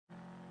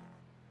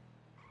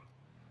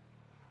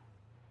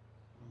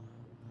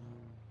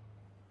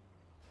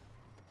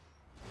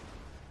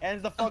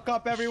Hands the fuck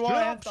up, everyone.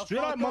 Hands the Straight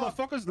fuck up, up,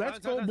 motherfuckers. Let's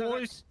go,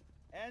 boys.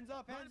 Hands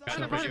up, hands up.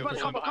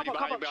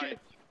 Come on, shoot.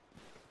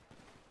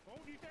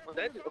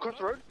 Dead, across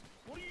the road.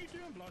 What are you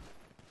doing, blood?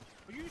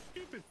 Are you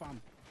stupid,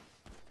 fam?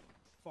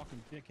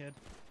 Fucking dickhead.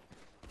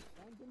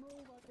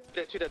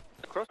 Dead, two dead.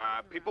 Across.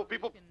 People.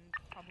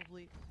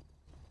 Probably.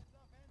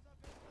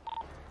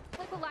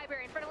 Local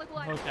library, in front of local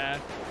library. Okay.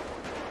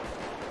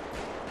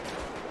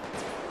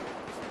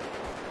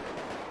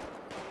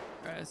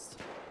 Christ.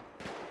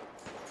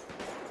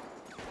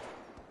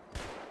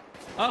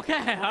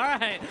 Okay,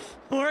 alright.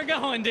 We're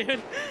going,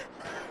 dude.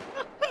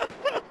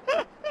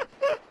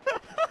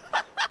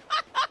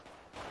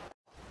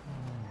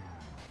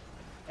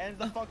 Hands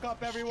the fuck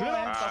up, everyone.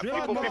 Straight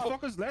up,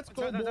 motherfuckers. Let's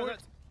go, boys.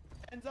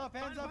 Hands up,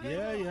 hands up.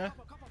 Yeah.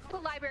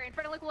 Local library, in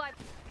front of local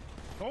library.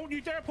 Don't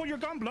you dare pull your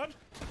gun, blood.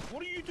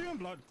 What are you doing,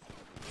 blood?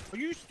 Are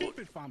you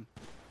stupid, fam?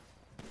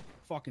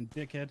 Fucking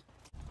dickhead.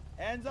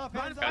 Hands up,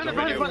 hands up. Come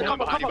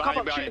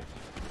on, shoot.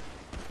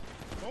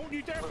 Don't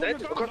you dare pull Dead,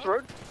 your gun, across the blood.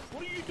 road.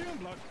 What are you doing,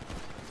 blood?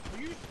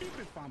 Are you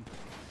stupid, fam?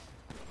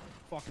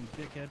 Fucking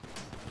dickhead.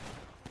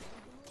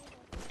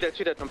 Dead,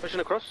 two dead. I'm pushing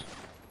across.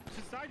 It's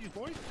inside you,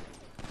 boys.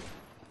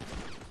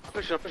 I'm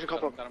pushing,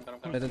 couple of.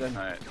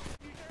 Alright.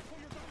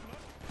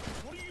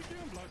 What are you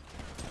doing, blood?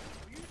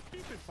 Are you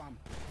stupid, fam?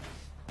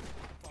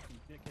 Fucking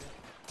dickhead.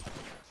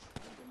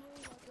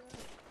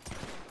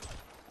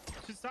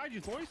 It's inside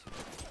you, boys.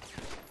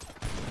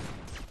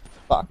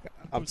 Fuck,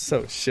 I'm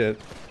so shit.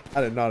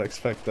 I did not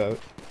expect that.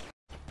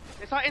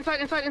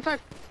 Inside.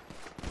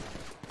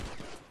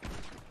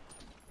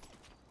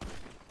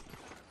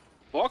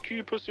 Fuck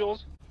you,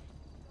 pussy-holes.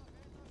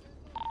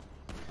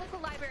 Local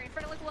library, in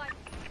front of local library.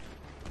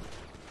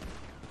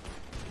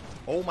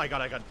 Oh my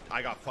god,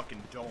 I got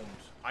fucking domed.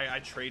 I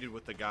traded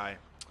with the guy.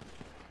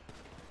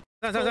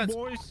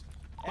 Boys.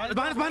 Behind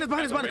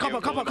us.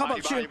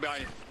 Couple, shoot.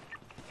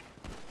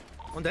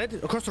 One dead,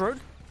 across the road.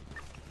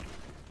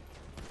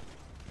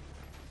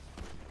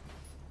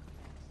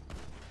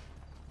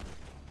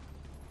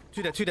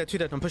 Two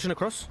dead. I'm pushing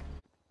across.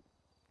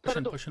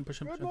 Pushing.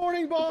 Good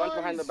morning, boys. One's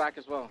behind the back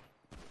as well.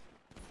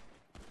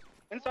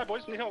 Inside,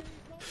 boys. Need help.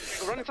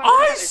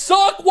 I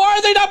suck! Why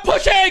are they not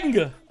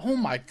pushing? Oh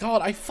my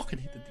god, I fucking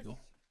hate the deal.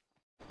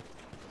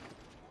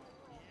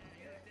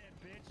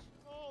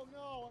 Oh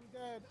no, I'm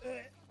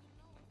dead.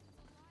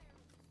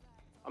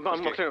 I'm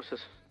clearing up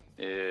this.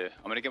 Yeah,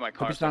 I'm gonna get my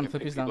car.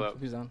 Flip these down.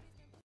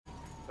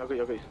 I'll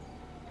go.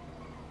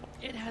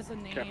 It has a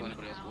name. Careful,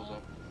 anybody else pulls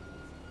up.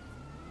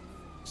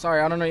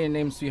 Sorry, I don't know your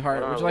name,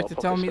 sweetheart. Would you like to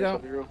tell me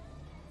though?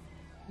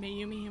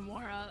 Mayumi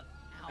Himura.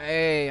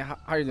 Hey,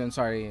 how you doing?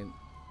 Sorry.